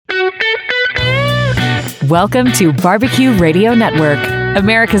Welcome to Barbecue Radio Network,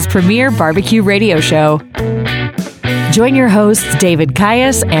 America's premier barbecue radio show. Join your hosts, David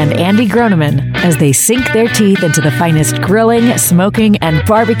Caius and Andy Groneman, as they sink their teeth into the finest grilling, smoking, and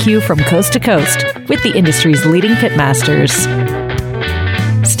barbecue from coast to coast with the industry's leading pitmasters.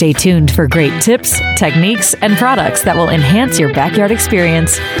 Stay tuned for great tips, techniques, and products that will enhance your backyard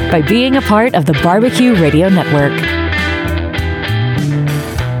experience by being a part of the Barbecue Radio Network.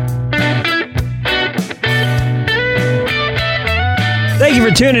 Thank you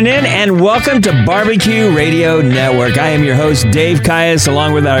for tuning in and welcome to Barbecue Radio Network. I am your host, Dave Caius,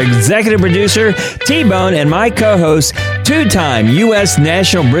 along with our executive producer, T-Bone, and my co-host, two-time U.S.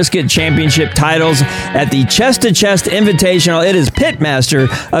 National Brisket Championship titles at the Chest to Chest Invitational. It is Pitmaster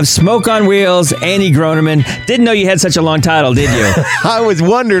of Smoke on Wheels, Andy Groneman. Didn't know you had such a long title, did you? I was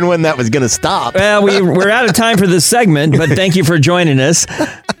wondering when that was going to stop. Well, we're out of time for this segment, but thank you for joining us.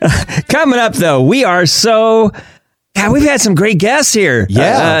 Coming up, though, we are so... God, we've had some great guests here.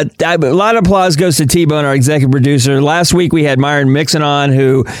 Yeah. A lot of applause goes to T-Bone, our executive producer. Last week, we had Myron Mixon on,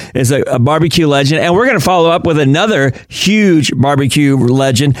 who is a barbecue legend. And we're going to follow up with another huge barbecue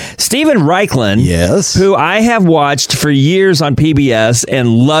legend, Steven Raichlen. Yes. Who I have watched for years on PBS and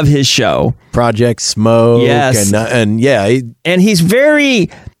love his show. Project Smoke. Yes. And yeah. And he's very...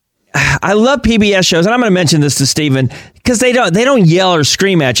 I love PBS shows, and I'm going to mention this to Steven because they don't yell or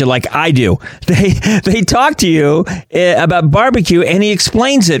scream at you like I do. They talk to you about barbecue, and he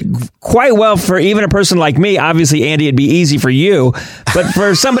explains it quite well for even a person like me. Obviously, Andy, it'd be easy for you, but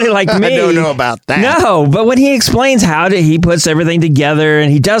for somebody like me, I don't know about that. No, but when he explains he puts everything together, and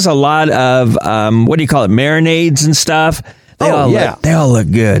he does a lot of what do you call it, marinades and stuff. They all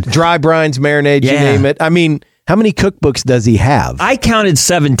look good. Dry brines, marinades, you name it. I mean. How many cookbooks does he have? I counted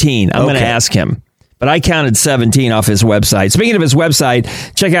 17. I'm going to ask him. But I counted 17 off his website. Speaking of his website,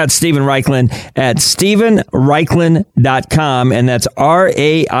 check out Steven Raichlen at StevenRaichlen.com. And that's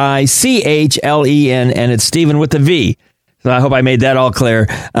RAICHLEN. And it's Steven with a V. So I hope I made that all clear.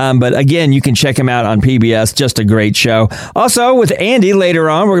 But again, you can check him out on PBS. Just a great show. Also, with Andy later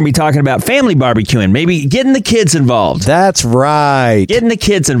on, we're going to be talking about family barbecuing. Maybe getting the kids involved. That's right. Getting the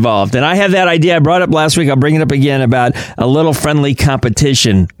kids involved. And I have that idea I brought up last week. I'll bring it up again about a little friendly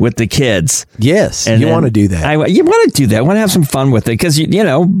competition with the kids. Yes, and you want to do that. You want to do that. I want to have some fun with it because,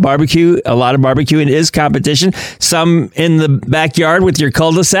 barbecue, a lot of barbecuing is competition. Some in the backyard with your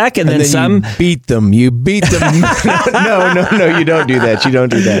cul-de-sac and then some... You beat them. No, you don't do that. You don't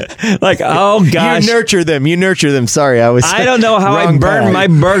do that. Like, oh, gosh. You nurture them. Sorry, I don't know how I burned my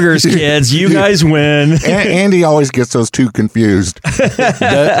burgers, kids. You guys win. Andy always gets those two confused.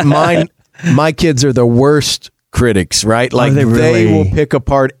 My kids are the worst critics, right? Like, they will pick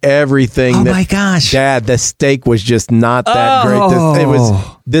apart everything. Oh, my gosh. Dad, the steak was just not that great.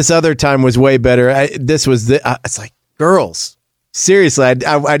 This other time was way better. It's like, girls. Seriously,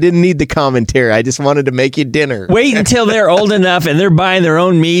 I didn't need the commentary. I just wanted to make you dinner. Wait until they're old enough and they're buying their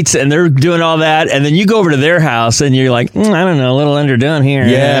own meats and they're doing all that. And then you go over to their house and you're like, I don't know, a little underdone here.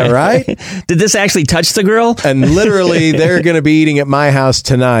 Yeah, right? Did this actually touch the grill? And literally, they're going to be eating at my house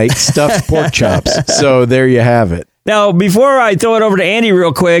tonight stuffed pork chops. So there you have it. Now, before I throw it over to Andy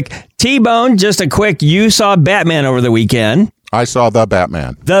real quick, T-Bone, just a quick, you saw Batman over the weekend. I saw The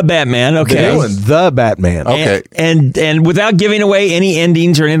Batman. The Batman, okay. The Batman. Okay. And without giving away any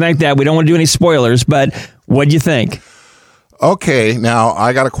endings or anything like that, we don't want to do any spoilers, but what'd you think? Okay, now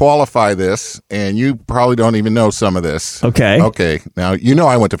I got to qualify this, and you probably don't even know some of this. Okay. Okay, now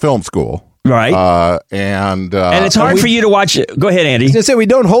I went to film school. Right. And it's hard for you to watch it. Go ahead, Andy. I was going to say, we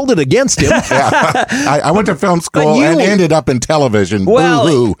don't hold it against him. Yeah. I went to film school and ended up in television. Well,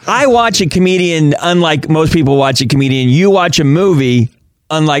 Boo-hoo. I watch a comedian unlike most people watch a comedian. You watch a movie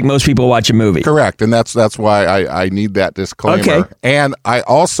unlike most people watch a movie. Correct, and that's why I need that disclaimer. Okay. And I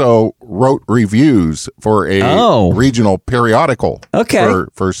also wrote reviews for a regional periodical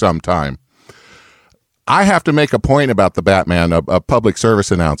for some time. I have to make a point about The Batman, a public service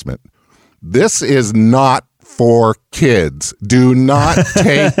announcement. This is not for kids. Do not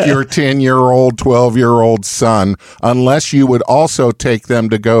take your 10-year-old, 12-year-old son unless you would also take them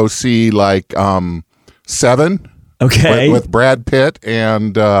to go see like Seven. Okay. With Brad Pitt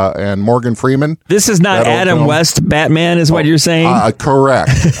and Morgan Freeman. This is not Adam West Batman, is what you're saying? Correct.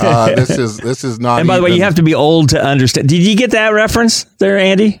 This is not. And by the way, you have to be old to understand. Did you get that reference there,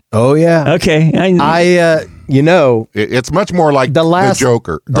 Andy? Oh yeah. Okay. It's much more like the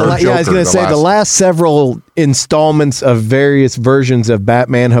Joker. I was going to say the last several installments of various versions of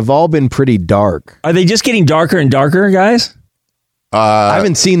Batman have all been pretty dark. Are they just getting darker and darker, guys? I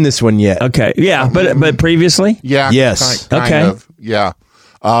haven't seen this one yet. Okay. Yeah, but previously? Yeah. Yes. Kind of. Yeah.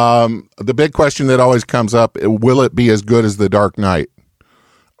 The big question that always comes up, will it be as good as The Dark Knight?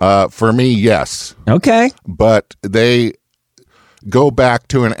 For me, yes. Okay. But they go back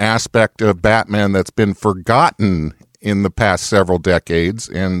to an aspect of Batman that's been forgotten in the past several decades.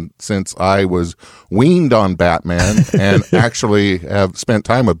 And since I was weaned on Batman and actually have spent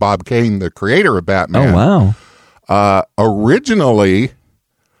time with Bob Kane, the creator of Batman. Oh, wow. Originally,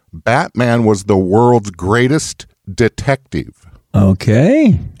 Batman was the world's greatest detective.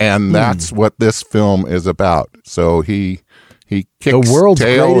 Okay. And that's what this film is about. So he kicks the world's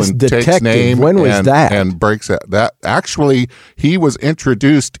tail greatest and detective. takes name. When was that? And breaks it. That actually, he was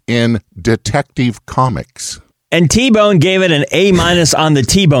introduced in Detective Comics. And T-Bone gave it an A- on the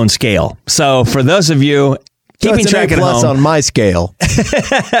T-Bone scale. So for those of you keeping track at home, on my scale.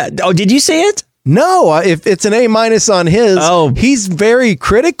 Oh, did you see it? No, if it's an A- on his, he's very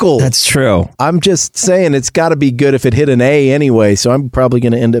critical. That's true. I'm just saying it's got to be good if it hit an A anyway, so I'm probably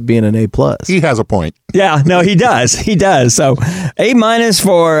going to end up being an A+. He has a point. Yeah, no, he does. He does. So A-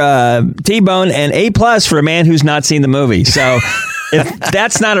 for T-Bone and A+ for a man who's not seen the movie. So if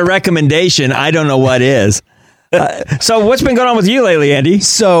that's not a recommendation, I don't know what is. So what's been going on with you lately, Andy?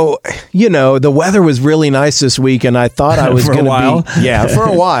 So, the weather was really nice this week, and I thought I was going to be... Yeah, for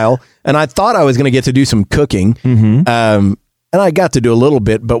a while. And I thought I was going to get to do some cooking. Mm-hmm. And I got to do a little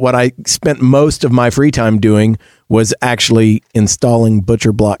bit, but what I spent most of my free time doing was actually installing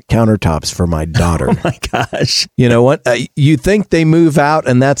butcher block countertops for my daughter. Oh, my gosh. You know what? You think they move out,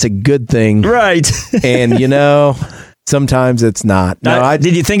 and that's a good thing. Right. And, sometimes it's not. No,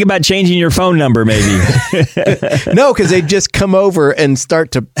 did you think about changing your phone number, maybe? No, because they just come over and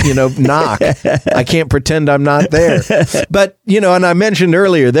start to, knock. I can't pretend I'm not there. But, and I mentioned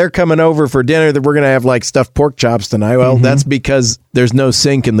earlier, they're coming over for dinner that we're going to have like stuffed pork chops tonight. Well, that's because there's no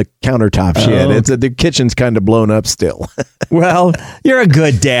sink in the countertops yet. The kitchen's kind of blown up still. Well, you're a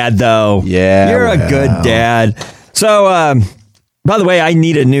good dad, though. Yeah. You're a good dad. So, by the way, I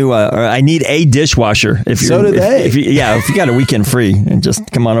need a dishwasher. If you got a weekend free, and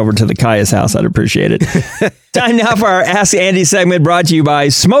just come on over to the Kaya's house, I'd appreciate it. Time now for our Ask Andy segment, brought to you by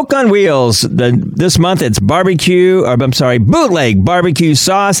Smoke on Wheels. This month it's bootleg barbecue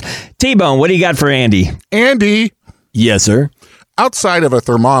sauce. T-Bone, what do you got for Andy? Andy, yes, sir. Outside of a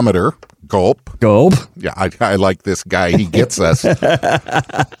thermometer, gulp. Yeah, I like this guy. He gets us.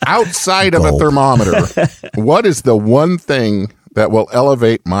 Outside of a thermometer, what is the one thing that will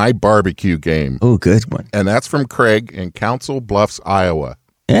elevate my barbecue game? Oh, good one. And that's from Craig in Council Bluffs, Iowa.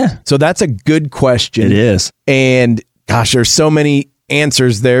 Yeah. So that's a good question. It is. And gosh, there's so many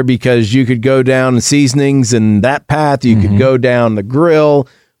answers there, because you could go down seasonings and that path. You could go down the grill,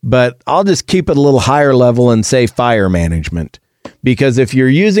 but I'll just keep it a little higher level and say fire management. Because if you're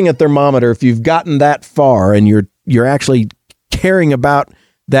using a thermometer, if you've gotten that far and you're actually caring about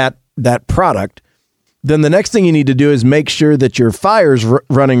that product, then the next thing you need to do is make sure that your fire's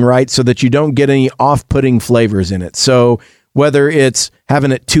running right so that you don't get any off-putting flavors in it. So whether it's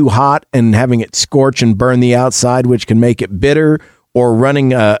having it too hot and having it scorch and burn the outside, which can make it bitter, or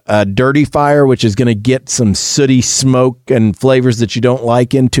running a dirty fire, which is going to get some sooty smoke and flavors that you don't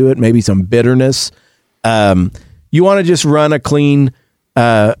like into it, maybe some bitterness. You want to just run a clean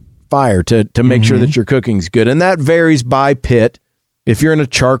fire to make sure that your cooking's good. And that varies by pit. If you're in a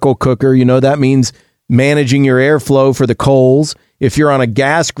charcoal cooker, that means managing your airflow for the coals. If you're on a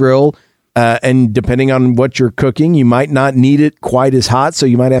gas grill, and depending on what you're cooking, you might not need it quite as hot, so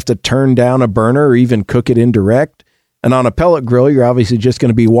you might have to turn down a burner or even cook it indirect. And on a pellet grill, you're obviously just going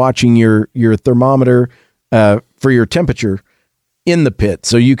to be watching your thermometer for your temperature in the pit,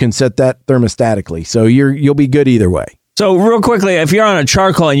 so you can set that thermostatically. So you'll be good either way. So real quickly, if you're on a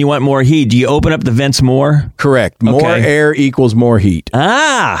charcoal and you want more heat, do you open up the vents more? Correct. More air equals more heat.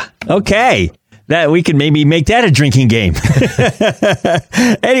 Ah, okay. That we could maybe make that a drinking game.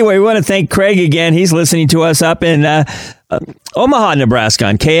 Anyway, we want to thank Craig again. He's listening to us up in Omaha, Nebraska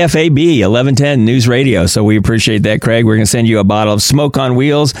on KFAB 1110 News Radio. So we appreciate that, Craig. We're going to send you a bottle of Smoke on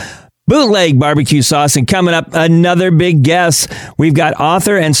Wheels bootleg barbecue sauce. And coming up, another big guest. We've got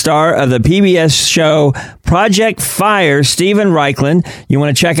author and star of the PBS show Project Fire, Steven Raichlen. You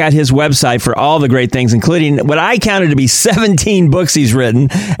want to check out his website for all the great things, including what I counted to be 17 books he's written,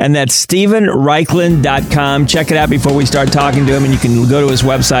 and that's StevenRaichlen.com. Check it out before we start talking to him, and you can go to his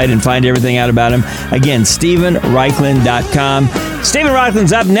website and find everything out about him. Again, StevenRaichlen.com. Steven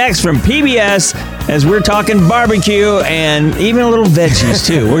Raichlen's up next from PBS as we're talking barbecue and even a little veggies,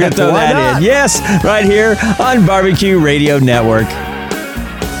 too. We're going to throw that in. Yes, right here on Barbecue Radio Network.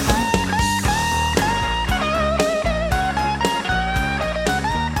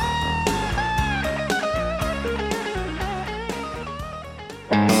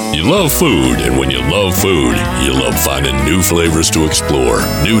 You love food, and when you love food, you love finding new flavors to explore,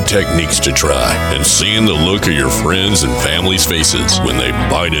 new techniques to try, and seeing the look of your friends and family's faces when they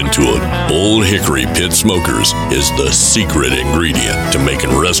bite into it. Old Hickory Pit Smokers is the secret ingredient to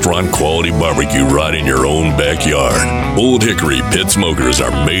making restaurant-quality barbecue right in your own backyard. Old Hickory Pit Smokers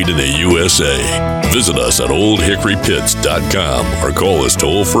are made in the USA. Visit us at oldhickorypits.com or call us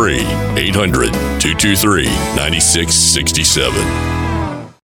toll-free 800-223-9667.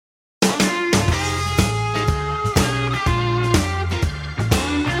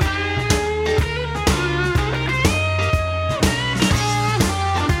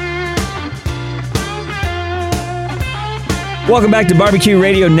 Welcome back to Barbecue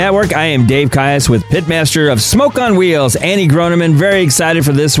Radio Network. I am Dave Caius with Pitmaster of Smoke on Wheels, Andy Groneman. Very excited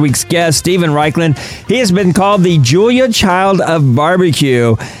for this week's guest, Steven Raichlen. He has been called the Julia Child of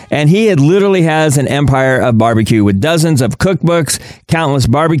barbecue, and he literally has an empire of barbecue with dozens of cookbooks, countless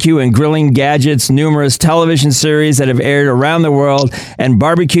barbecue and grilling gadgets, numerous television series that have aired around the world, and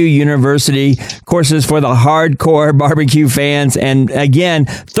Barbecue University courses for the hardcore barbecue fans. And again,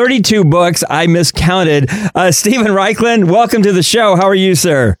 32 books. I miscounted. Steven Raichlen, welcome to the show. How are you,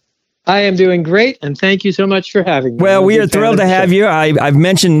 sir? I am doing great, and thank you so much for having me. Well, we are thrilled to have you. I've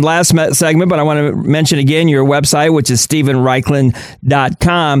mentioned last segment, but I want to mention again your website, which is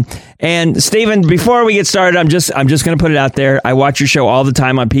StevenRaichlen.com. And Steven, before we get started, I'm just going to put it out there. I watch your show all the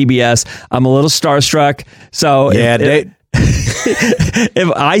time on PBS. I'm a little starstruck. So yeah, if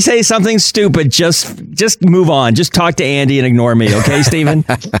I say something stupid, just move on. Just talk to Andy and ignore me, okay, Steven?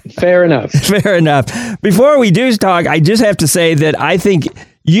 Fair enough. Fair enough. Before we do talk, I just have to say that I think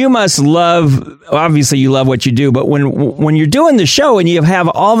you must love, obviously you love what you do, but when you're doing the show and you have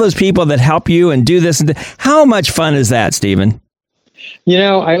all those people that help you and do this, how much fun is that, Steven? You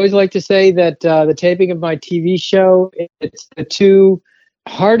know, I always like to say that the taping of my TV show, it's the two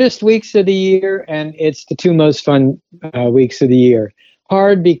hardest weeks of the year, and it's the two most fun weeks of the year.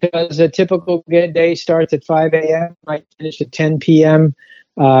 Hard because a typical day starts at 5 a.m., might finish at 10 p.m.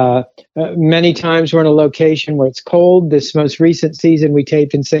 Many times we're in a location where it's cold. This most recent season we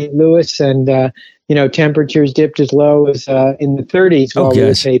taped in St. Louis, and temperatures dipped as low as in the 30s while we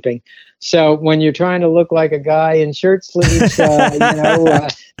were taping. So when you're trying to look like a guy in shirt sleeves,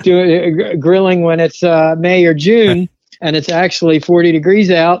 grilling when it's May or June, and it's actually 40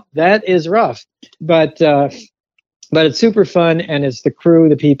 degrees out, that is rough. But it's super fun, and it's the crew,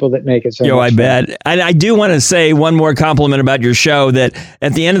 the people that make it so much I fun. bet. And I do want to say one more compliment about your show, that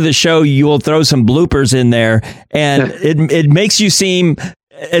at the end of the show, you will throw some bloopers in there, and it makes you seem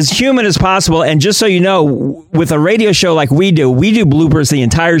as human as possible. And just so you know, with a radio show like we do bloopers the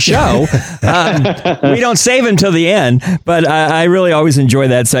entire show. We don't save them till the end, but I really always enjoy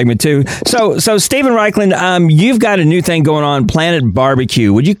that segment too. So Steven Raichlen, you've got a new thing going on, Planet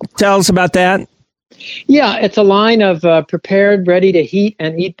Barbecue. Would you tell us about that? Yeah, it's a line of prepared, ready to heat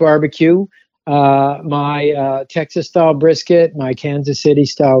and eat barbecue. My Texas-style brisket, my Kansas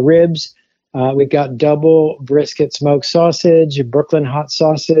City-style ribs. We've got double brisket smoked sausage, Brooklyn hot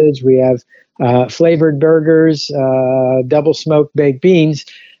sausage. We have flavored burgers, double smoked baked beans.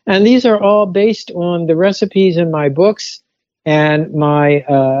 And these are all based on the recipes in my books and my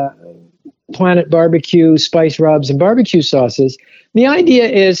Planet Barbecue spice rubs and barbecue sauces. The idea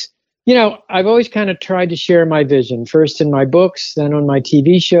is, I've always kind of tried to share my vision, first in my books, then on my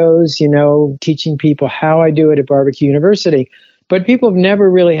TV shows, teaching people how I do it at Barbecue University. But people have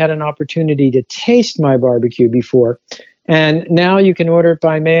never really had an opportunity to taste my barbecue before. And now you can order it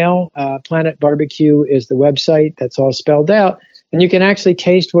by mail. Planet Barbecue is the website. That's all spelled out. And you can actually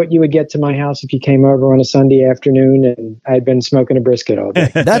taste what you would get to my house if you came over on a Sunday afternoon and I'd been smoking a brisket all day.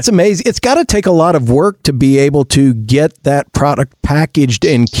 That's amazing. It's got to take a lot of work to be able to get that product packaged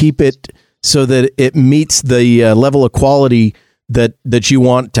and keep it so that it meets the level of quality that you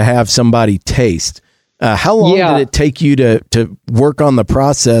want to have somebody taste. How long did it take you to work on the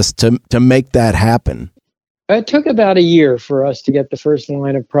process to make that happen? It took about a year for us to get the first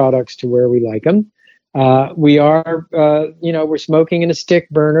line of products to where we like them. We are, we're smoking in a stick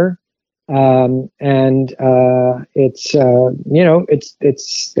burner, and it's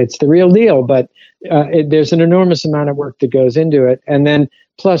the real deal. But there's an enormous amount of work that goes into it, and then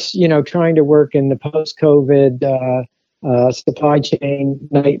plus, trying to work in the post-COVID supply chain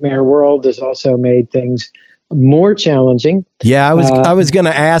nightmare world has also made things more challenging. Yeah, I was going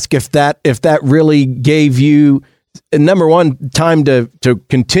to ask if that really gave you, number one, time to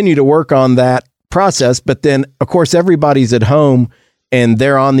continue to work on that process, but then of course everybody's at home and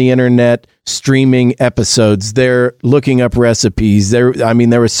they're on the internet streaming episodes, they're looking up recipes. There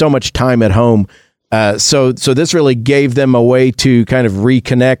was so much time at home. So this really gave them a way to kind of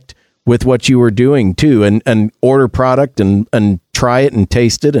reconnect with what you were doing too, and order product and try it and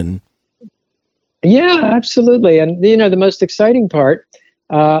taste it. And yeah, absolutely. And the most exciting part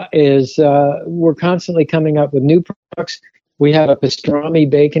is we're constantly coming up with new products. We have a pastrami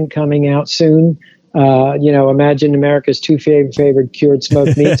bacon coming out soon. Imagine America's two favorite cured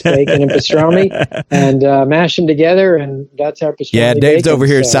smoked meats, bacon and pastrami, and mash them together, and that's our pastrami. Yeah, Dave's bacon, over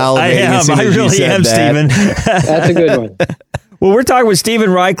here salivating. I really am, Stephen. That's a good one. Well, we're talking with Steven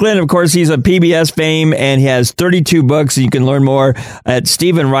Raichlen. Of course, he's a PBS fame, and he has 32 books. You can learn more at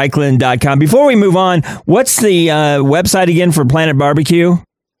StevenRaichlen.com. Before we move on, what's the website again for Planet Barbecue?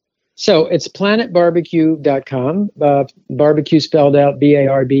 So it's planetbarbecue.com, barbecue spelled out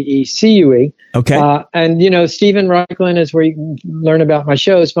BARBECUE. Okay. And, Steven Raichlen is where you can learn about my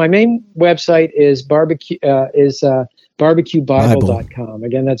shows. My main website is barbecuebible.com.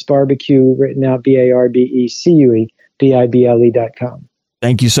 Again, that's barbecue written out BARBECUE. BIBLE.com.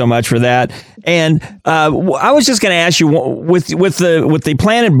 Thank you so much for that. And I was just going to ask you, with the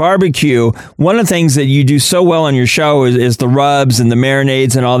Planet Barbecue, one of the things that you do so well on your show is the rubs and the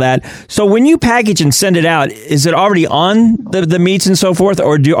marinades and all that. So when you package and send it out, is it already on the meats and so forth,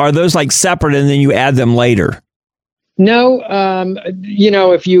 or are those like separate and then you add them later? No,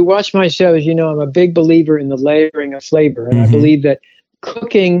 if you watch my shows, I'm a big believer in the layering of flavor, and I believe that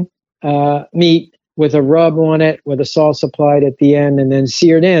cooking meat with a rub on it, with a sauce applied at the end, and then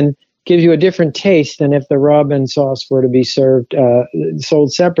seared in, gives you a different taste than if the rub and sauce were to be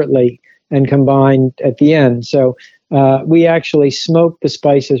sold separately and combined at the end. So we actually smoke the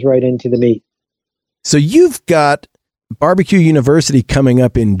spices right into the meat. So you've got Barbecue University coming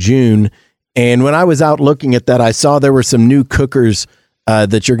up in June, and when I was out looking at that, I saw there were some new cookers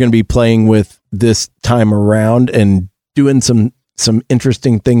that you're going to be playing with this time around and doing some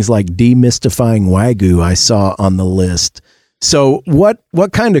interesting things like demystifying Wagyu I saw on the list. So what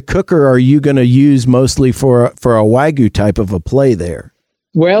kind of cooker are you going to use mostly for a Wagyu type of a play there?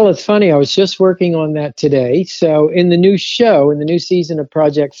 Well, it's funny. I was just working on that today. So in the new season of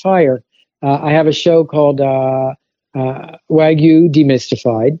Project Fire, I have a show called Wagyu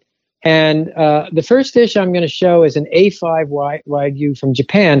Demystified. And the first dish I'm going to show is an A5 Wagyu from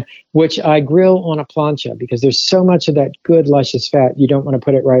Japan, which I grill on a plancha because there's so much of that good, luscious fat. You don't want to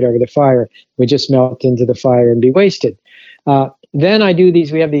put it right over the fire. We just melt into the fire and be wasted. Then I do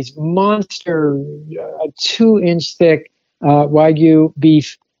these. We have these monster 2-inch thick Wagyu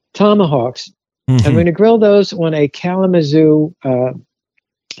beef tomahawks. Mm-hmm. I'm going to grill those on a Kalamazoo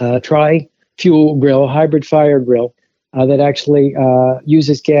tri-fuel grill, hybrid fire grill. That actually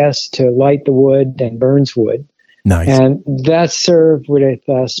uses gas to light the wood and burns wood. Nice. And that's served with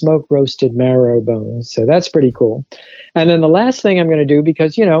smoke-roasted marrow bones. So that's pretty cool. And then the last thing I'm going to do,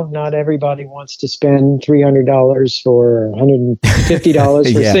 because, not everybody wants to spend $300 or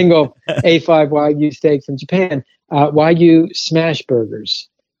 $150 for a single A5 Wagyu steak from Japan, Wagyu smash burgers.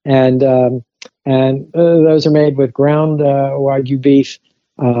 And those are made with ground Wagyu beef,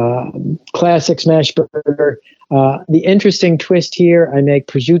 classic smash burger. The interesting twist here, I make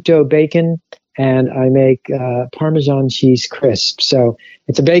prosciutto bacon and I make Parmesan cheese crisp. So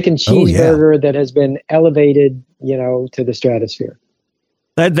it's a bacon cheeseburger that has been elevated, to the stratosphere.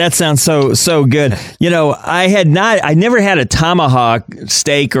 That sounds so good. I never had a tomahawk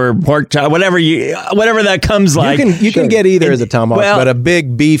steak or pork chop, whatever that comes like. You can get either as a tomahawk, but a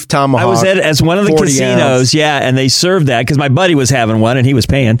big beef tomahawk. I was at one of the casinos, and they served that because my buddy was having one and he was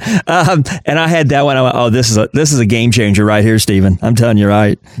paying, and I had that one. I went, oh, this is a game changer right here, Stephen. I'm telling you,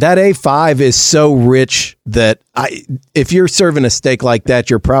 right? That A5 is so rich that if you're serving a steak like that,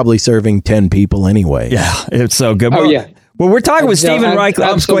 you're probably serving 10 people anyway. Yeah, it's so good. Oh, yeah. Well, we're talking with Steven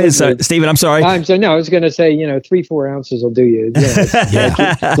Raichlen. Go ahead, Stephen. I'm sorry. I was going to say, 3-4 ounces will do you.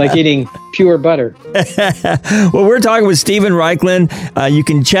 Like eating pure butter. Well, we're talking with Steven Raichlen. You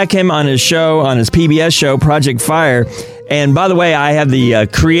can check him on his show, on his PBS show, Project Fire. And by the way, I have the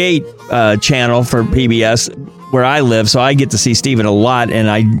Create channel for PBS where I live, so I get to see Steven a lot, and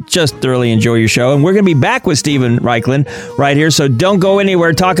I just thoroughly enjoy your show. And we're going to be back with Steven Raichlen right here, so don't go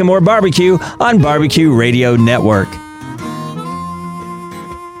anywhere. Talking more barbecue on Barbecue Radio Network.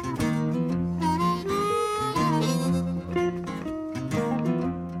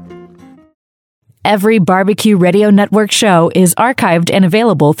 Every Barbecue Radio Network show is archived and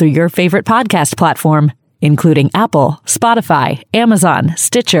available through your favorite podcast platform, including Apple, Spotify, Amazon,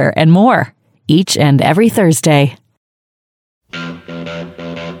 Stitcher, and more, each and every Thursday.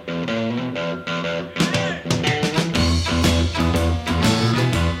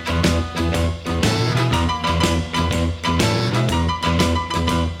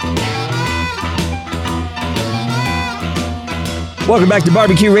 Welcome back to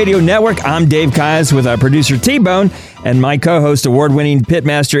Barbecue Radio Network. I'm Dave Kayas with our producer T-Bone and my co-host, award-winning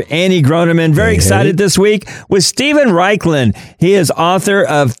pitmaster Andy Groneman. Very excited this week with Steven Raichlen. He is author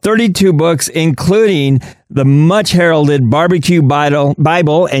of 32 books, including the much-heralded Barbecue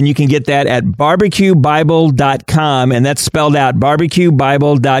Bible, and you can get that at barbecuebible.com, and that's spelled out,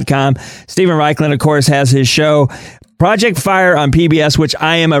 barbecuebible.com. Steven Raichlen, of course, has his show, Project Fire on PBS, which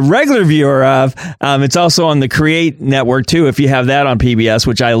I am a regular viewer of. It's also on the Create Network, too, if you have that on PBS,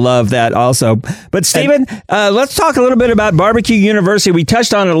 which I love that also. But, Steven, let's talk a little bit about Barbecue University. We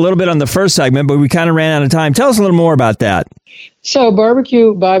touched on it a little bit on the first segment, but we kind of ran out of time. Tell us a little more about that. So,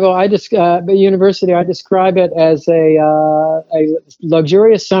 Barbecue Bible, University, I describe it as a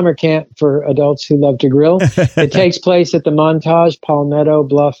luxurious summer camp for adults who love to grill. It takes place at the Montage Palmetto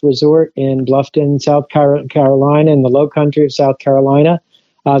Bluff Resort in Bluffton, South Carolina, in the Low Country of South Carolina.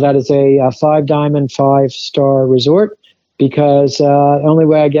 That is a 5-diamond, 5-star resort, because the only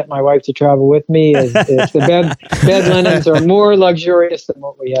way I get my wife to travel with me is if the bed linens are more luxurious than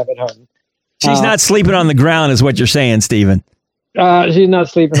what we have at home. She's not sleeping on the ground, is what you're saying, Steven. She's not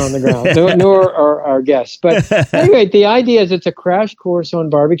sleeping on the ground, nor are our guests. But anyway, the idea is it's a crash course on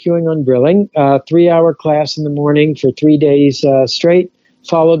barbecuing, on grilling, 3-hour class in the morning for 3 days straight,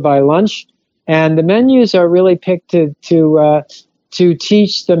 followed by lunch. And the menus are really picked to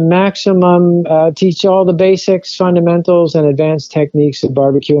teach the maximum, teach all the basics, fundamentals, and advanced techniques of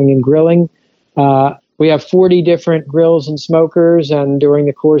barbecuing and grilling. We have 40 different grills and smokers, and during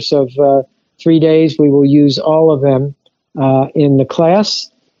the course of 3 days, we will use all of them in the class.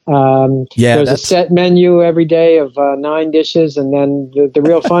 There's a set menu every day of 9 dishes, and then the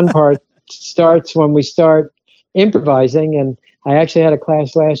real fun part starts when we start improvising. And I actually had a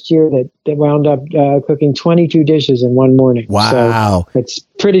class last year that wound up cooking 22 dishes in one morning. Wow. So it's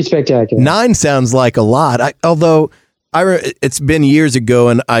pretty spectacular. 9 sounds like a lot. It's been years ago,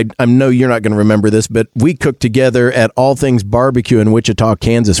 and I know you're not going to remember this, but we cooked together at All Things Barbecue in Wichita,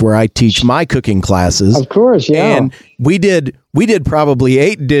 Kansas, where I teach my cooking classes. Of course, yeah. And we did probably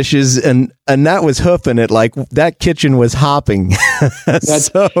 8 dishes, and that was hoofing it. Like, that kitchen was hopping.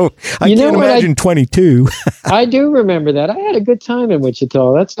 So I can't imagine 22. I do remember that. I had a good time in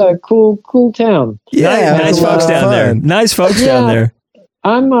Wichita. That's a cool town. Yeah, nice folks down there. Nice folks down there.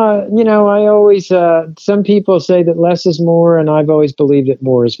 I'm, I always, some people say that less is more, and I've always believed that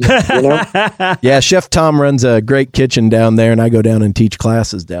more is more, Yeah, Chef Tom runs a great kitchen down there, and I go down and teach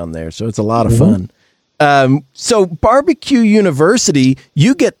classes down there, so it's a lot of fun. So Barbecue University,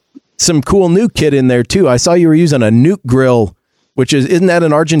 you get some cool new kit in there, too. I saw you were using a Nuke grill, which isn't that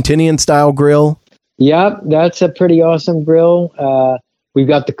an Argentinian-style grill? Yep, that's a pretty awesome grill. We've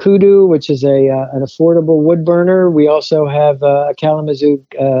got the Kudu, which is an affordable wood burner. We also have a Kalamazoo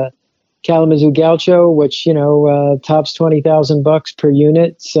Gaucho, which tops $20,000 per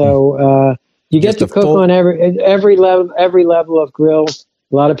unit. So you get to cook on every level of grill.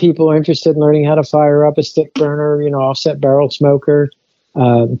 A lot of people are interested in learning how to fire up a stick burner, offset barrel smoker.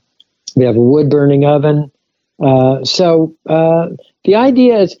 We have a wood burning oven. The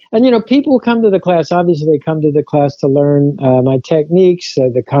idea is, and people come to the class, obviously they come to the class to learn my techniques,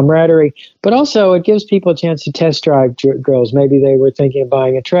 the camaraderie, but also it gives people a chance to test drive grills. Maybe they were thinking of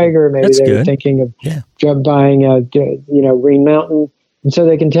buying a Traeger, maybe were thinking of buying a Green Mountain, and so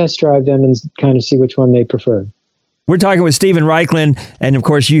they can test drive them and kind of see which one they prefer. We're talking with Steven Raichlen, and of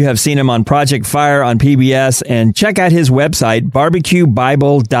course you have seen him on Project Fire on PBS, and check out his website,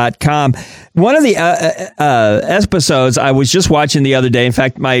 barbecuebible.com. One of the episodes I was just watching the other day, in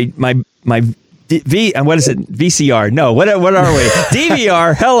fact, my VCR? No, what are we?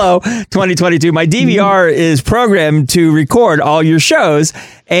 DVR, hello, 2022. My DVR is programmed to record all your shows,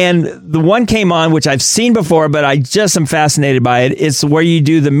 and the one came on, which I've seen before, but I just am fascinated by it. It's where you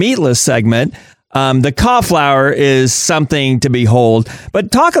do the meatless segment. The cauliflower is something to behold. But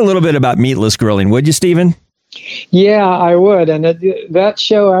talk a little bit about meatless grilling, would you, Steven? Yeah, I would. And that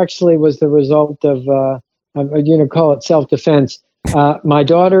show actually was the result of, call it self-defense. My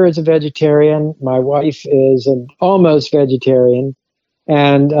daughter is a vegetarian. My wife is an almost vegetarian.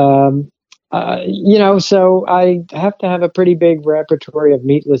 And, so I have to have a pretty big repertoire of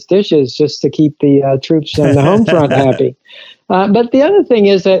meatless dishes just to keep the troops on the home front happy. But the other thing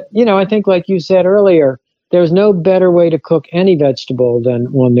is that, I think like you said earlier, there's no better way to cook any vegetable than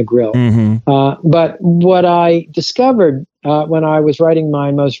on the grill. Mm-hmm. But what I discovered when I was writing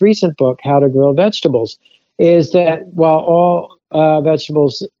my most recent book, How to Grill Vegetables, is that while all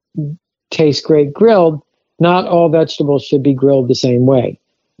vegetables taste great grilled, not all vegetables should be grilled the same way.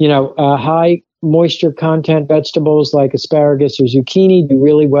 High moisture content vegetables like asparagus or zucchini do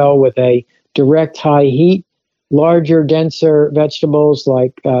really well with a direct high heat. larger, denser vegetables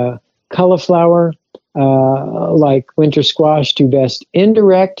like cauliflower, like winter squash do best.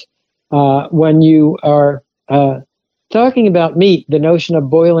 Indirect, when you are talking about meat, the notion of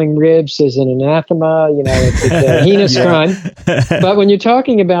boiling ribs is an anathema, it's a heinous crime. But when you're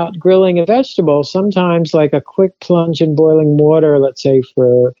talking about grilling a vegetable, sometimes like a quick plunge in boiling water, let's say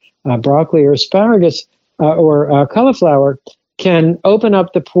for broccoli or asparagus or cauliflower, can open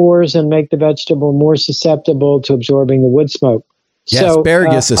up the pores and make the vegetable more susceptible to absorbing the wood smoke. Yeah, so,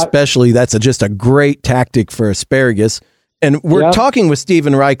 asparagus especially, that's just a great tactic for asparagus. And we're talking with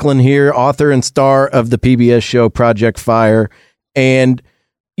Steven Raichlen here, author and star of the PBS show Project Fire. And,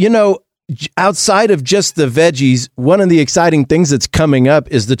 outside of just the veggies, one of the exciting things that's coming up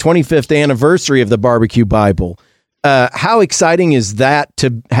is the 25th anniversary of the Barbecue Bible. How exciting is that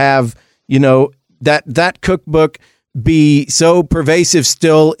to have, that cookbook be so pervasive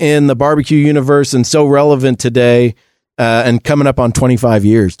still in the barbecue universe and so relevant today and coming up on 25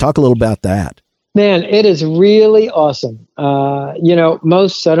 years? Talk a little about that. Man, it is really awesome.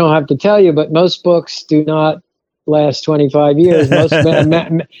 Most, I don't have to tell you, but most books do not last 25 years.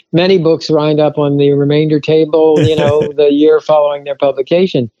 Many books wind up on the remainder table, the year following their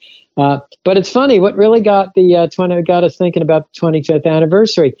publication. But it's funny, what really got got us thinking about the 25th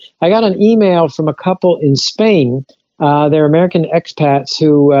anniversary. I got an email from a couple in Spain. They're American expats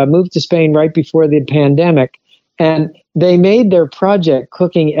who moved to Spain right before the pandemic. And they made their project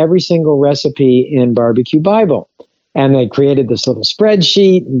cooking every single recipe in Barbecue Bible. And they created this little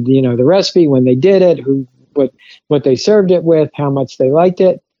spreadsheet, the recipe, when they did it, what they served it with, how much they liked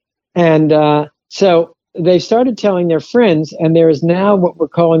it. And so they started telling their friends, and there is now what we're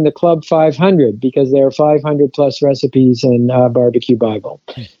calling the Club 500, because there are 500 plus recipes in Barbecue Bible.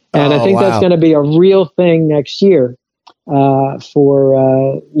 And I think that's going to be a real thing next year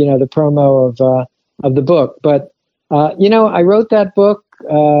for, the promo of the book. But, I wrote that book.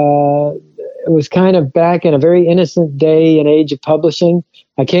 It was kind of back in a very innocent day and age of publishing.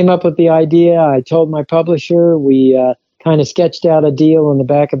 I came up with the idea. I told my publisher. We kind of sketched out a deal in the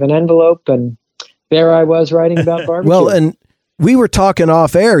back of an envelope, and there I was writing about barbecue. Well, and we were talking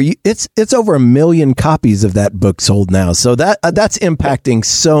off air. It's over 1 million copies of that book sold now. So that's impacting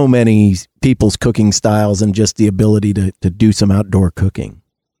so many people's cooking styles and just the ability to do some outdoor cooking.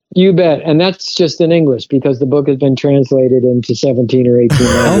 You bet. And that's just in English, because the book has been translated into 17 or 18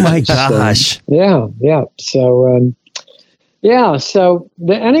 languages. Oh, my gosh. Yeah. So, so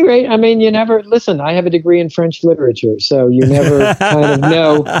at any rate, you never, listen, I have a degree in French literature, so you never kind of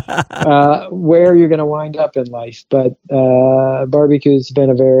know where you're going to wind up in life. But barbecue's been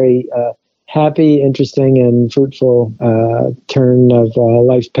a very happy, interesting, and fruitful turn of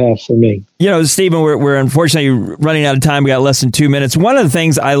life's path for me. Steven, we're unfortunately running out of time. We got less than 2 minutes. One of the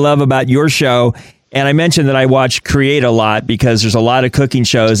things I love about your show, and I mentioned that I watch Create a lot because there's a lot of cooking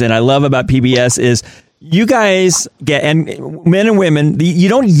shows, and I love about PBS is you guys get, and men and women, you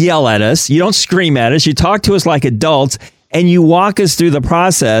don't yell at us, you don't scream at us, you talk to us like adults, and you walk us through the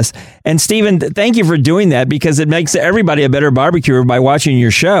process. And Steven, thank you for doing that, because it makes everybody a better barbecuer by watching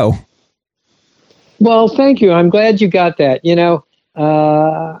your show. Well, thank you. I'm glad you got that.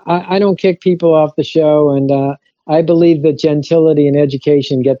 I don't kick people off the show, and I believe that gentility and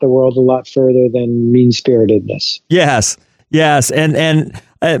education get the world a lot further than mean-spiritedness. Yes. And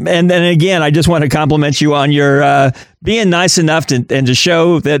then again, I just want to compliment you on your being nice enough to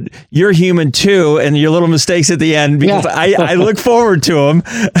show that you're human too, and your little mistakes at the end, because I look forward to them.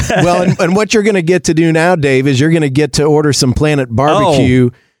 Well, and what you're going to get to do now, Dave, is you're going to get to order some Planet Barbecue.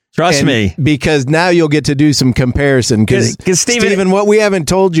 Trust me. Because now you'll get to do some comparison. Because Steven, what we haven't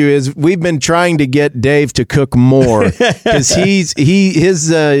told you is we've been trying to get Dave to cook more, because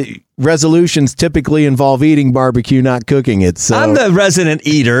his resolutions typically involve eating barbecue, not cooking it. So I'm the resident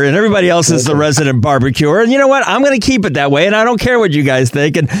eater, and everybody else is the resident barbecuer. And you know what? I'm going to keep it that way, and I don't care what you guys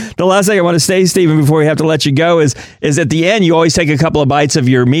think. And the last thing I want to say, Steven, before we have to let you go, is at the end, you always take a couple of bites of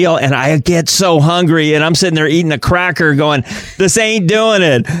your meal, and I get so hungry, and I'm sitting there eating a cracker going, this ain't doing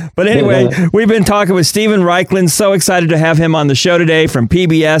it. But anyway, we've been talking with Steven Raichlen. So excited to have him on the show today from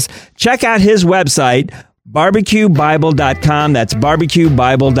PBS. Check out his website, barbecuebible.com. That's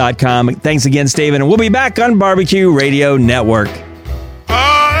barbecuebible.com. Thanks again, Steven. And we'll be back on Barbecue Radio Network.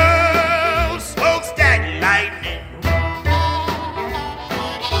 Oh, smokestack lightning.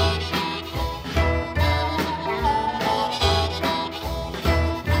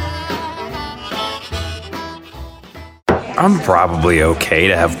 I'm probably okay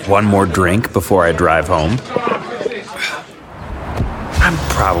to have one more drink before I drive home. I'm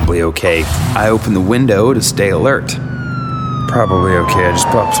probably okay. I open the window to stay alert. Probably okay. I just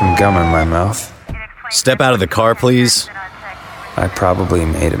popped some gum in my mouth. Step out of the car, please. I probably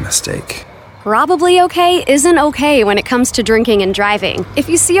made a mistake. Probably okay isn't okay when it comes to drinking and driving. If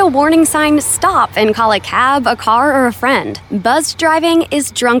you see a warning sign, stop and call a cab, a car, or a friend. Buzzed driving is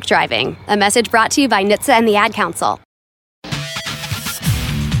drunk driving. A message brought to you by NHTSA and the Ad Council.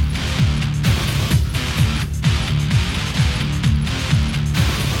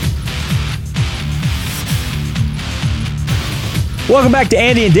 Welcome back to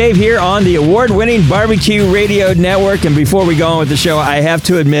Andy and Dave here on the award-winning Barbecue Radio Network. And before we go on with the show, I have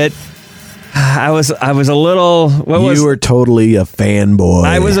to admit, I was a little... You were totally a fanboy.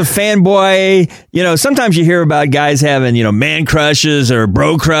 I was a fanboy. You know, sometimes you hear about guys having, man crushes or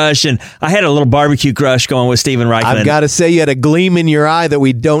bro crush, and I had a little barbecue crush going with Steven Raichlen. I've got to say, you had a gleam in your eye that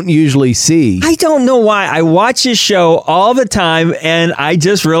we don't usually see. I don't know why. I watch his show all the time, and I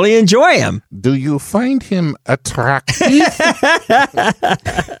just really enjoy him. Do you find him attractive?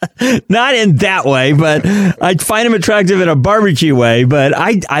 Not in that way, but I find him attractive in a barbecue way, but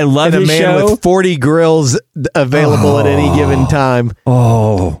I love his show. With 40 grills available at any given time.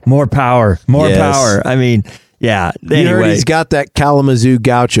 Oh, more power. Power. I mean, yeah. Anyway. You heard he's got that Kalamazoo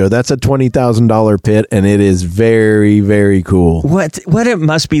Gaucho. That's a $20,000 pit, and it is very, very cool. What it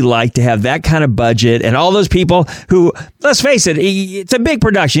must be like to have that kind of budget and all those people who, let's face it, it's a big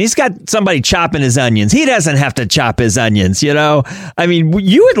production. He's got somebody chopping his onions. He doesn't have to chop his onions, I mean,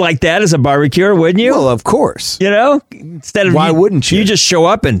 you would like that as a barbecuer, wouldn't you? Well, of course. Instead of... Why wouldn't you? You just show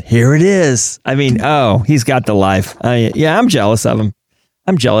up and here it is. I mean, he's got the life. I'm jealous of him.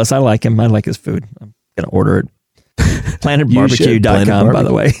 I'm jealous. I like him. I like his food. I'm going to order it. PlanetBarbecue.com, by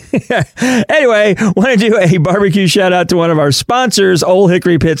the way. Anyway, want to do a barbecue shout out to one of our sponsors, Old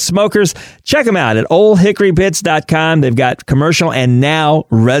Hickory Pits Smokers. Check them out at oldhickorypits.com. They've got commercial and now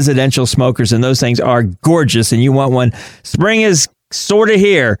residential smokers, and those things are gorgeous. And you want one. Spring is sort of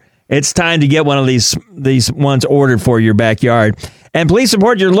here. It's time to get one of these ones ordered for your backyard. And please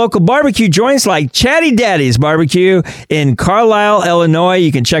support your local barbecue joints like Chatty Daddy's Barbecue in Carlisle, Illinois.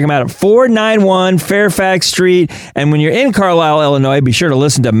 You can check them out at 491 Fairfax Street. And when you're in Carlisle, Illinois, be sure to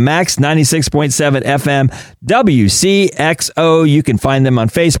listen to Max 96.7 FM WCXO. You can find them on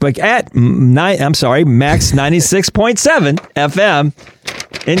Facebook at Max 96.7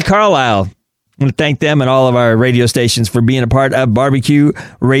 FM in Carlisle. I want to thank them and all of our radio stations for being a part of Barbecue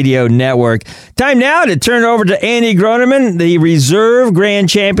Radio Network. Time now to turn it over to Andy Groneman, the reserve grand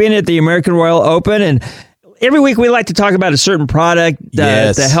champion at the American Royal Open. And every week we like to talk about a certain product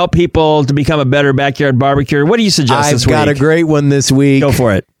to help people to become a better backyard barbecuer. What do you suggest this week? I've got a great one this week. Go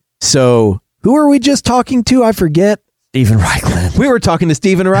for it. So, who are we just talking to? I forget. Steven Raichlen. We were talking to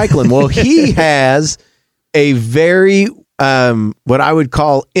Steven Raichlen. Well, he has a very... what I would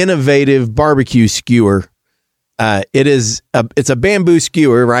call innovative barbecue skewer. It's a bamboo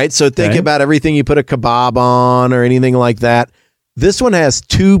skewer, right? So think about everything you put a kebab on or anything like that. This one has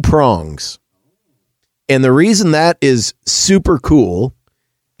 2 prongs. And the reason that is super cool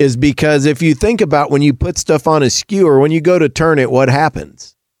is because if you think about when you put stuff on a skewer, when you go to turn it, what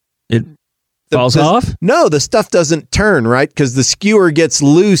happens? It falls off? No, the stuff doesn't turn, right? Because the skewer gets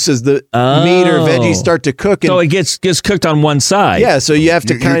loose as the meat or veggies start to cook. So it gets cooked on one side. Yeah, so you have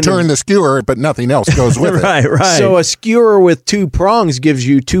to you turn the skewer, but nothing else goes with it. Right. So a skewer with 2 prongs gives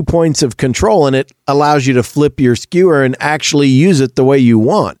you 2 points of control, and it allows you to flip your skewer and actually use it the way you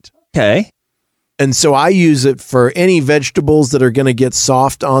want. Okay. And so I use it for any vegetables that are going to get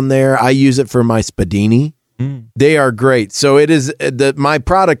soft on there. I use it for my spadini. They are great. So it is my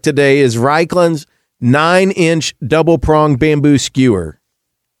product today is Reichlen's 9-inch double prong bamboo skewer.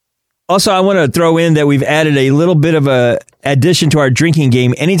 Also, I want to throw in that we've added a little bit of a addition to our drinking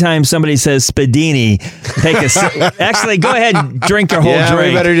game. Anytime somebody says spadini, take a actually go ahead and drink your whole drink.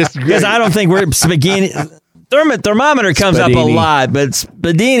 We better just because I don't think we're spadini. Thermometer comes up a lot, but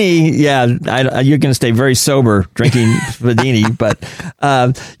spadini, you're going to stay very sober drinking spadini. But,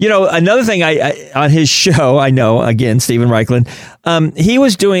 another thing on his show, I know, again, Steven Raichlen, he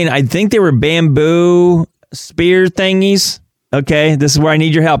was doing, I think they were bamboo spear thingies. Okay, this is where I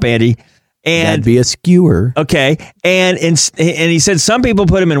need your help, Andy. And that'd be a skewer. Okay, and he said some people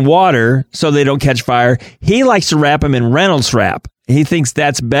put them in water so they don't catch fire. He likes to wrap them in Reynolds wrap. He thinks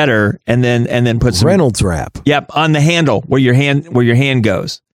that's better, and then put some Reynolds wrap. Yep, on the handle where your hand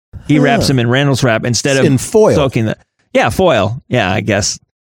goes. He wraps them in Reynolds wrap instead of in foil. Soaking the foil. Yeah, I guess.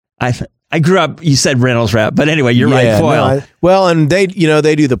 I grew up. You said Reynolds wrap, but anyway, you're right. Foil. And they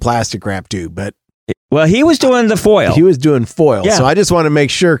do the plastic wrap too, but he was doing the foil. He was doing foil. Yeah. So I just want to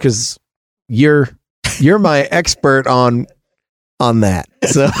make sure because you're my expert on on that.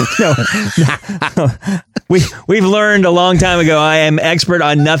 So we've learned a long time ago I am expert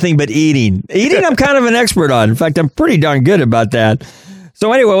on nothing but eating. Eating I'm kind of an expert on. In fact, I'm pretty darn good about that.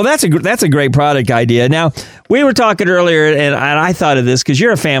 So anyway, well, that's a great product idea. Now, we were talking earlier, and I thought of this because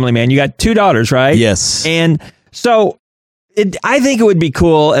you're a family man. You got 2 daughters, right? Yes. And so I think it would be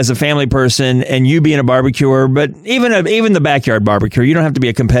cool as a family person, and you being a barbecuer, but even the backyard barbecuer. You don't have to be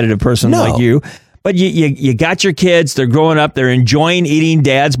a competitive person like you. But you got your kids. They're growing up. They're enjoying eating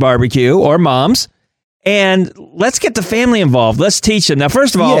dad's barbecue or mom's. And let's get the family involved. Let's teach them. Now,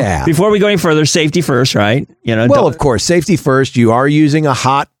 first of all, before we go any further, safety first, right? Well, of course, safety first. You are using a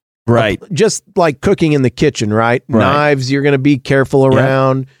hot, right? Just like cooking in the kitchen, right? Knives, you're going to be careful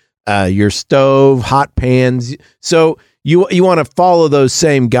around. Your stove, hot pans. So you want to follow those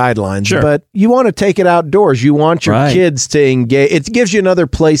same guidelines, but you want to take it outdoors. You want your kids to engage. It gives you another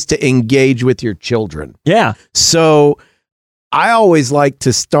place to engage with your children. Yeah. So I always like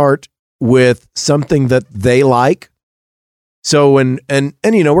to start with something that they like. So and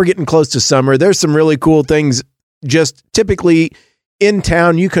we're getting close to summer. There's some really cool things just typically in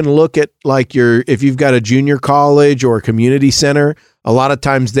town. You can look at like if you've got a junior college or a community center, a lot of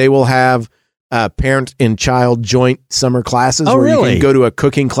times they will have parent and child joint summer classes where you can go to a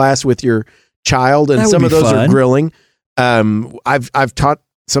cooking class with your child, and some of those are grilling. I've taught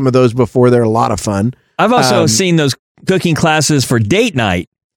some of those before. They're a lot of fun. I've also seen those cooking classes for date night.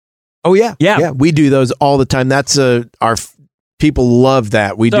 Oh yeah. We do those all the time. That's our people love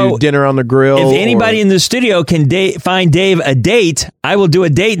that. We do dinner on the grill. If anybody in the studio can find Dave a date, I will do a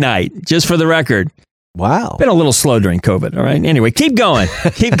date night. Just for the record. Wow, been a little slow during COVID. All right. Anyway, keep going.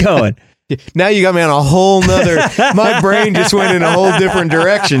 Keep going. Now you got me on a whole nother. My brain just went in a whole different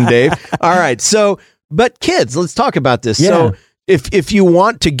direction, Dave. All right. So, but kids, let's talk about this. Yeah. So, if you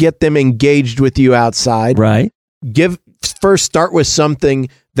want to get them engaged with you outside, right? Start with something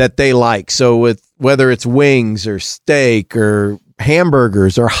that they like. So with whether it's wings or steak or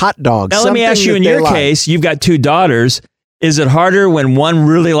hamburgers or hot dogs. Now let me ask you, in your case, you've got 2 daughters. Is it harder when one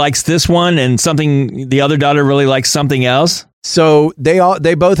really likes this one and the other daughter really likes something else? So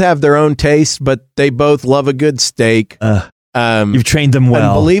they both have their own taste, but they both love a good steak. You've trained them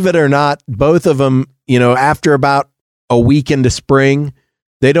well. And believe it or not, both of them, after about a week into spring,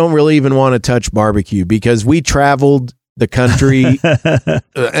 they don't really even want to touch barbecue because we traveled the country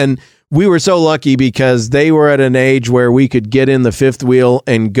and we were so lucky because they were at an age where we could get in the fifth wheel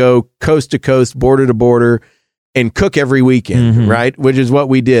and go coast to coast, border to border, and cook every weekend, right? Which is what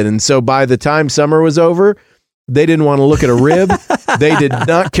we did. And so by the time summer was over, they didn't want to look at a rib. They did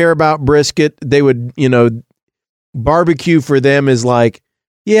not care about brisket. They would, barbecue for them is like,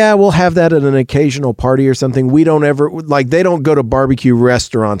 yeah, we'll have that at an occasional party or something. We don't ever they don't go to barbecue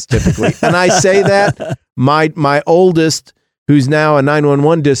restaurants typically. And I say that my oldest, who's now a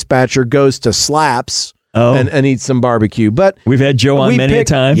 911 dispatcher, goes to Slaps and eats some barbecue. But we've had Joe on many a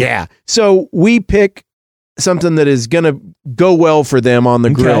time. Yeah. So we pick something that is going to go well for them on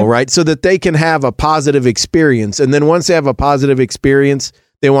the grill, right? So that they can have a positive experience. And then once they have a positive experience,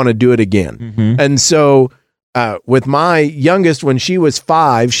 they want to do it again. And so with my youngest, when she was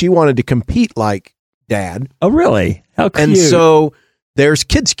 5, she wanted to compete like dad. Oh, really? How cute. And so there's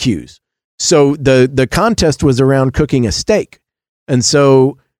kids' cues. So the contest was around cooking a steak. And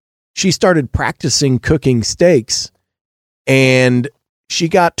so she started practicing cooking steaks, and she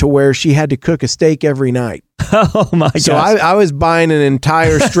got to where she had to cook a steak every night. Oh my God. So I was buying an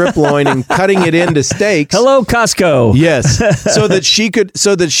entire strip loin and cutting it into steaks. Hello, Costco. Yes. so that she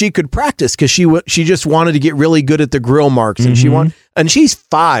could practice, because she just wanted to get really good at the grill marks, and and she's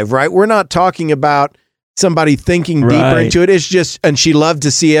 5, right? We're not talking about somebody thinking deeper into it. It's just, and she loved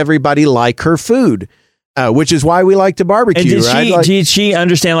to see everybody like her food. Which is why we like to barbecue, and did she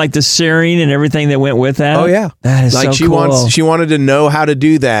understand like the searing and everything that went with that? Oh yeah, that is like so cool. She wanted to know how to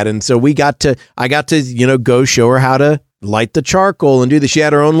do that, and so I got to go show her how to light the charcoal and do this. She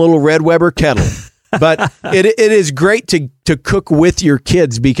had her own little Red Weber kettle, but it is great to cook with your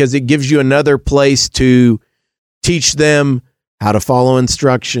kids because it gives you another place to teach them how to follow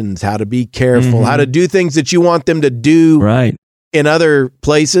instructions, how to be careful, how to do things that you want them to do in other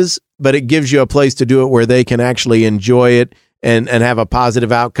places. But it gives you a place to do it where they can actually enjoy it and have a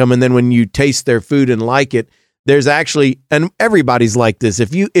positive outcome. And then when you taste their food and like it, there's actually, and everybody's like this.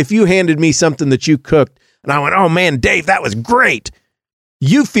 If you handed me something that you cooked and I went, oh man, Dave, that was great.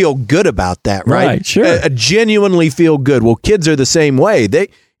 You feel good about that, right? Right, sure. Genuinely feel good. Well, kids are the same way.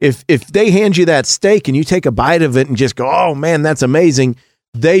 If they hand you that steak and you take a bite of it and just go, oh man, that's amazing,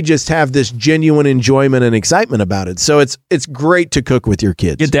 they just have this genuine enjoyment and excitement about it. So it's great to cook with your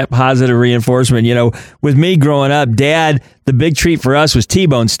kids. Get that positive reinforcement. You know, with me growing up, Dad, the big treat for us was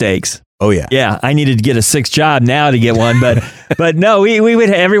T-bone steaks. Oh, yeah. Yeah, I needed to get a sixth job now to get one. But no, we would,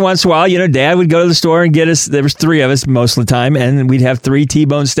 every once in a while, you know, Dad would go to the store and get us, there was 3 of us most of the time, and we'd have 3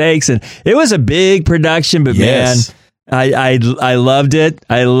 T-bone steaks. And it was a big production, but Yes. man, I loved it.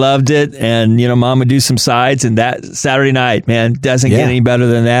 I loved it. And, you know, Mom would do some sides, and that Saturday night, man, doesn't get any better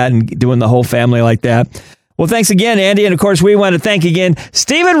than that, and doing the whole family like that. Well, thanks again, Andy. And of course, we want to thank again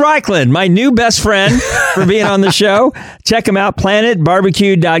Steven Reichland, my new best friend, for being on the show. Check him out,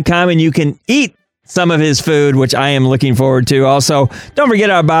 planetbarbecue.com, and you can eat some of his food, which I am looking forward to. Also, don't forget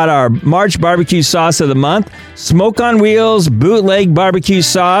about our March barbecue sauce of the month, Smoke on Wheels bootleg barbecue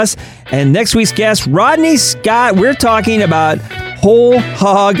sauce. And next week's guest, Rodney Scott. We're talking about whole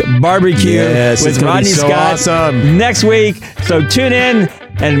hog barbecue with Rodney Scott next week. So tune in,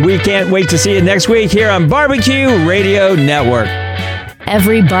 and we can't wait to see you next week here on Barbecue Radio Network.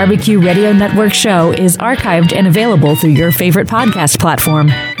 Every Barbecue Radio Network show is archived and available through your favorite podcast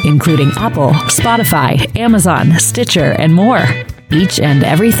platform, including Apple, Spotify, Amazon, Stitcher, and more, each and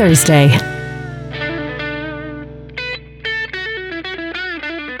every Thursday.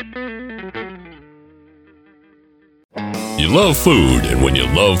 You love food, and when you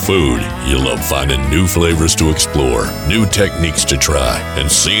love food, you love finding new flavors to explore, new techniques to try, and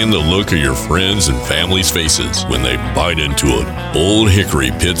seeing the look of your friends and family's faces when they bite into it. Old Hickory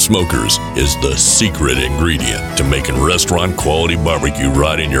Pit Smokers is the secret ingredient to making restaurant-quality barbecue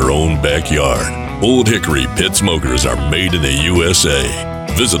right in your own backyard. Old Hickory Pit Smokers are made in the USA.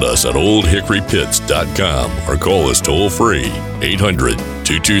 Visit us at oldhickorypits.com or call us toll-free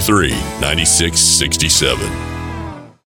 800-223-9667.